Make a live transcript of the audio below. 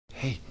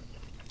Hey,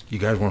 you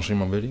guys want to see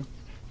my video?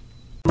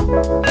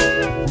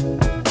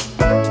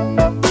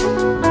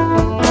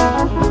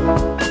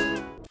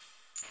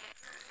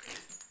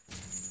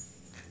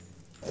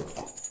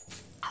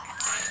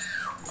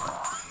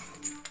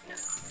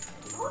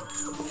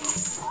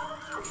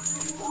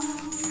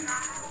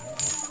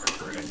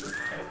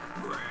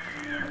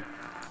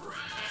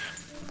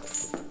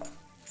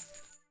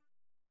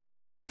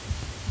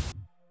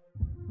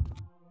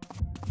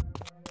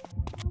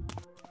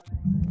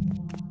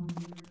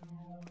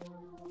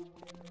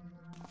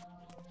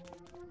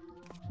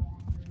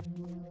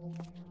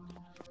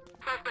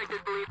 Suspect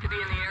is believed to be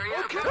in the area.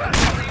 Okay.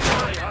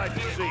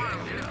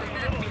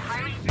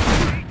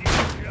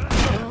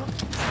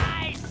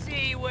 I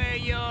see where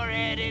you're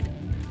headed. In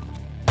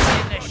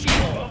the shit.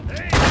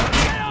 Hey,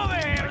 Get over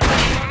here!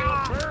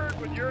 bird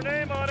with your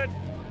name on it.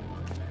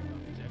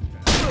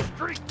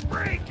 Street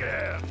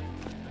break-in.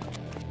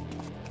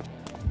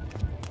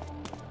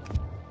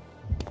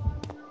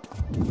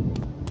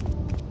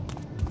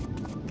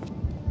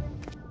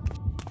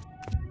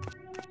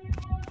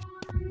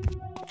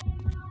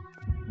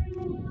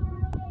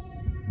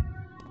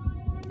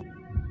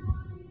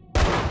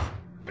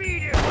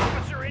 Beat him,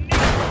 officer in need.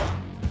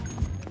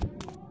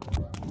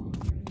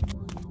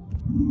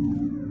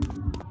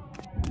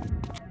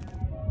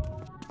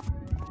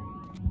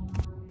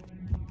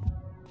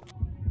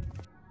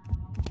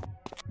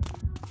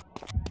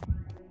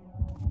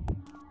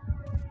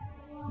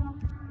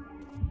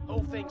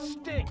 Whole thing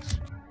stinks.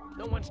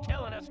 No one's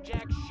telling us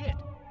jack shit.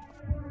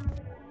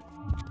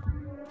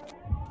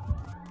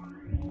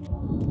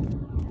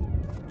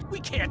 We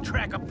can't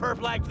track a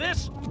perp like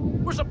this.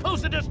 We're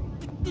supposed to just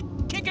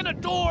kick in a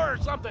door or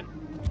something.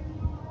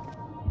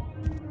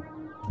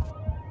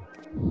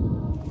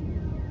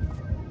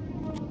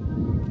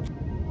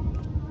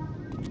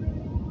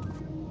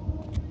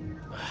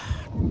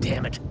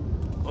 Damn it.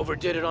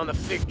 Overdid it on the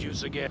fig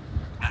juice again.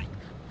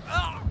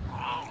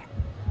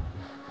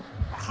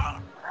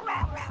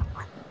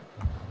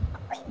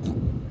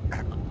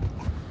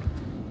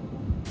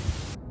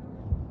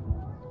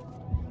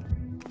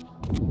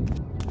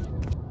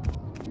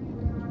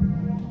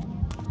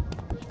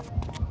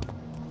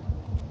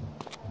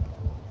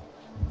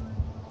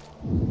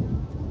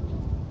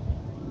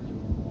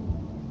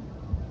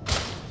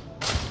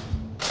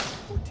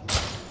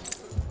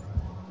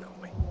 No,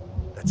 wait.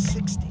 That's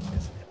 16, isn't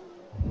it?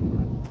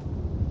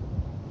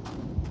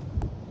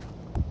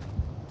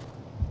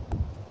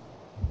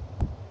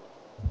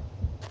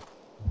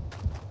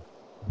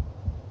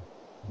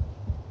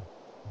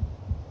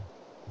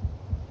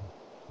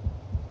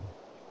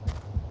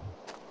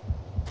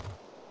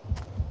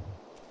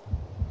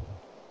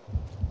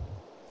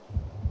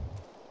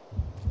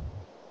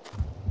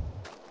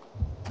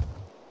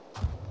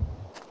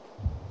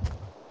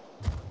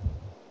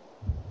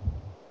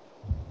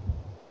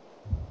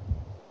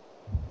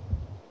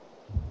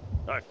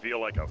 I feel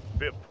like a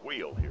fifth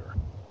wheel here.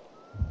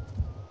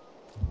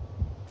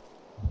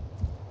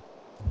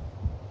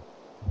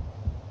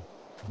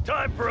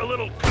 Time for a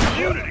little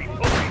community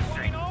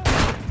policing.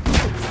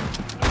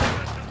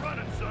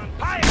 Running, son.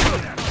 Hey,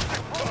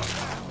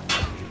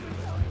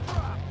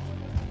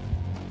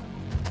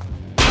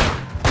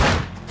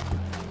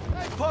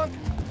 punk!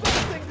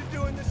 Best thing to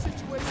do in this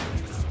situation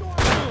is just storm.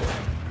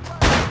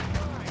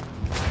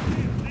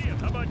 Liam,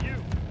 how about you?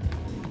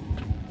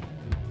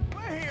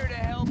 We're here to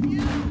help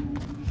you.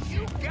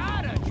 You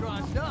gotta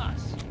trust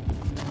us.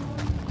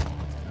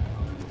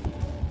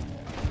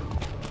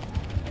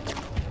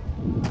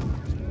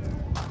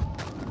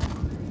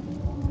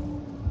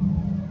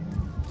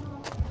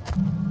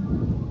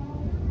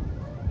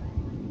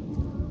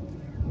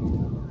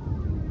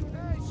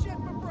 Hey, shit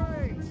my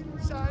brains!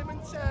 Simon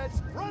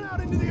says, run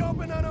out into the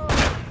open unarmed!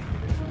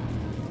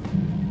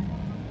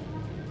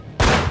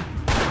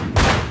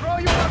 Throw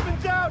your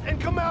weapons out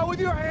and come out with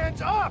your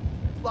hands up!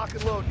 Lock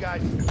and load,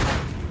 guys.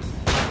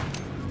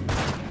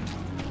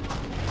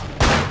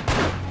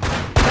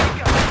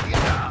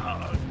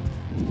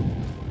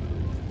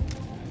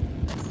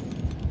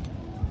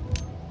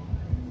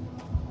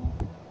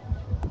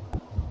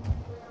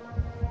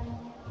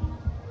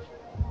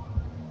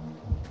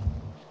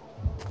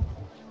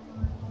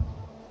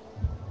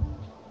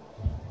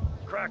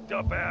 Cracked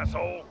up,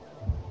 asshole.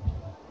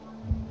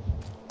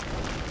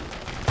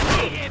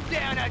 Beat him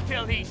down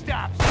until he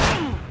stops.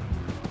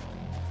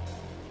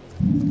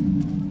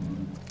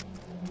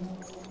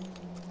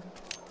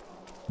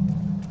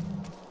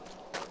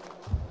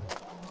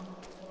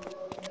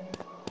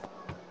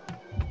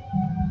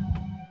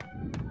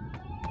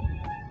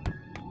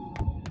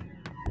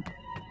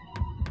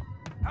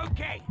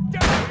 Okay,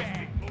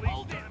 dirtbag.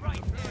 Hold it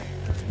right there.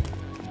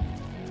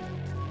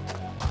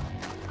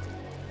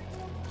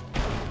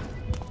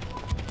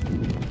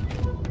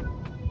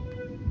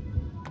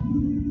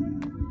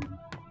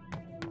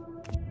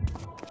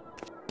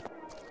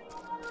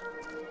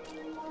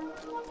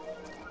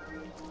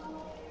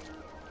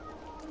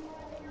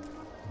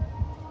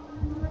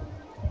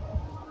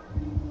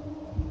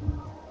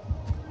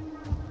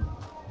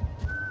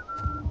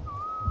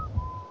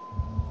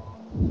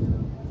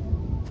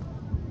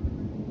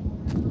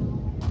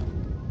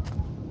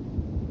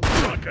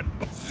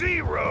 fucking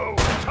zero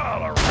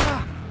tolerance.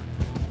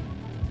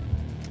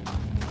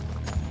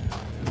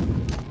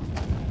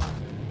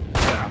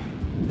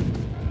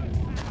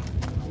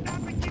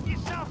 Stop and give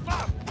yourself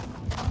up!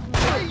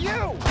 Hey, you!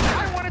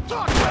 I want to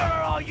talk! Where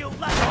are all you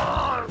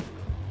left?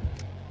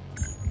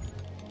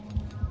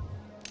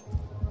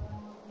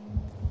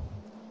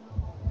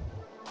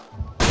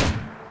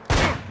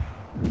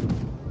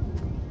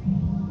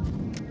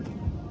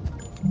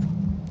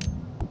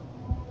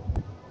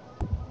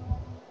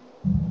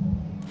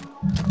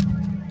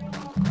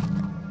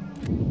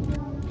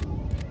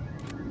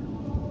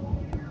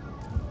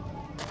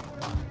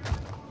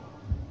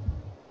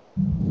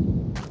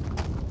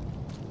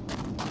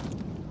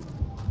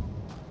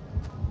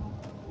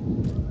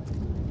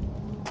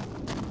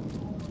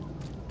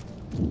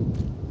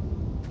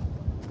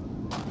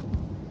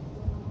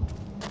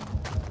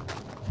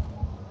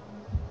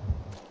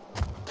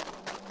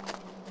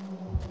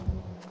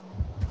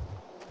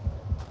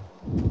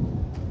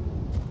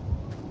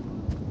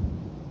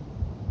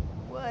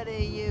 What are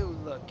you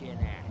looking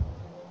at?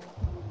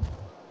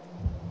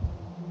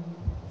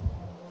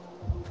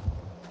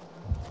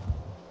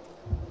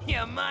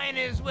 You might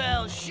as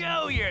well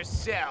show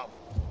yourself.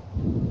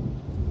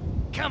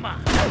 Come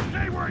on.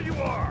 Stay where you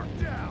are.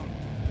 Down.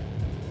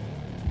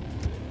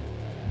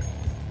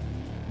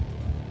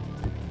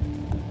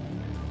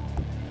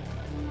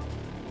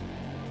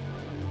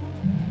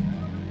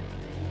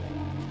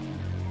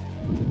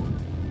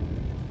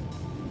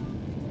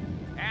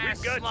 Ass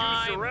We've got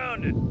slime. you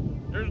surrounded.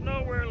 There's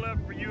nowhere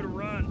left for you to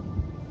run.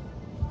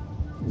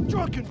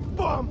 Drunken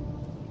bum!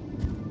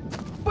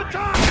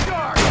 Baton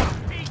guard!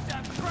 Piece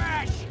of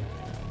trash.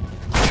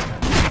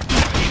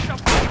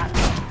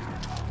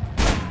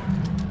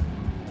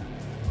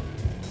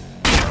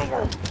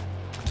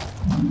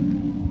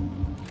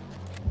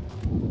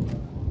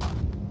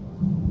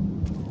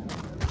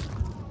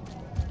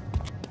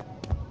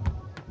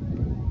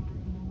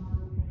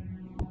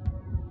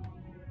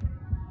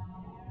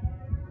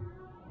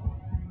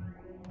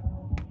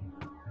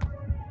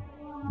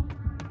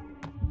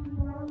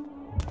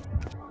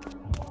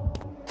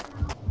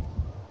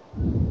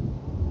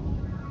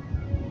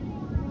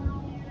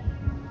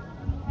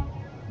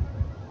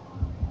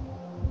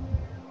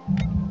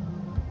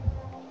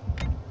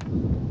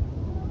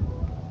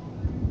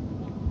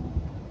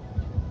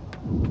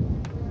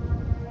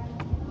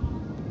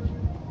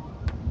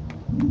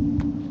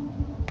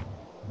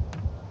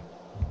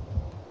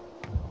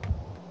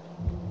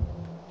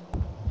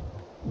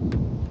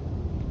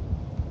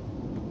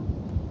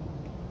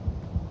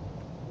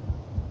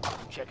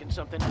 Checking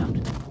something out.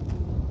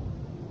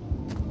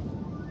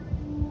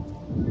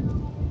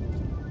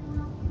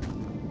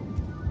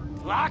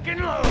 Lock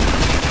and load.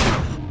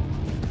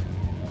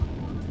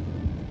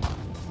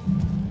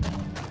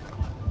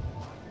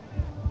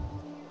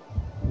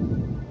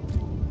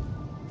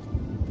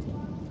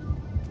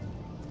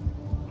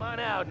 Come on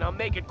out and I'll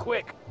make it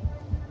quick.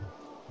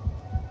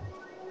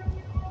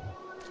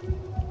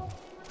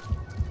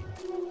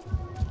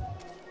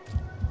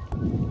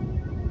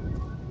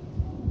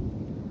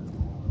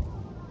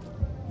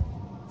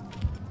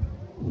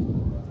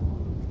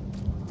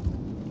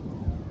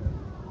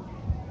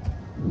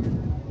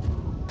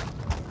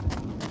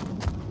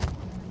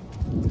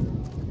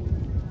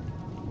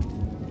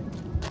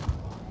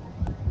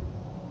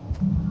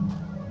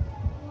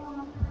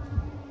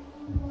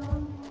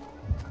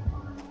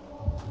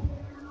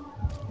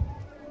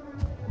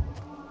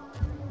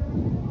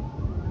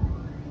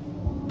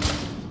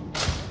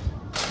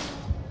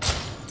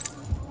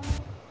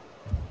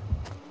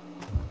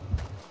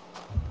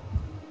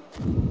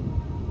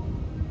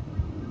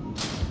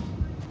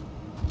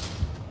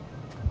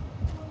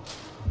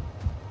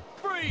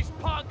 Freeze,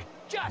 punk.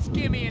 Just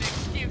give me an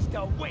excuse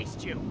to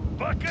waste you.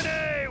 Fucking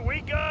A,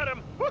 we got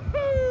him.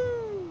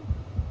 Woohoo!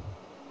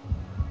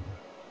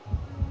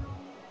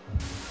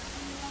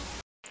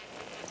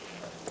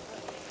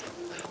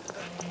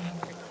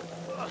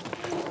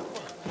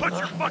 Put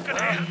your fucking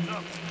hands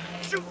up.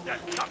 Shoot that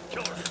cop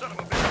killer son of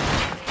a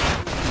bitch.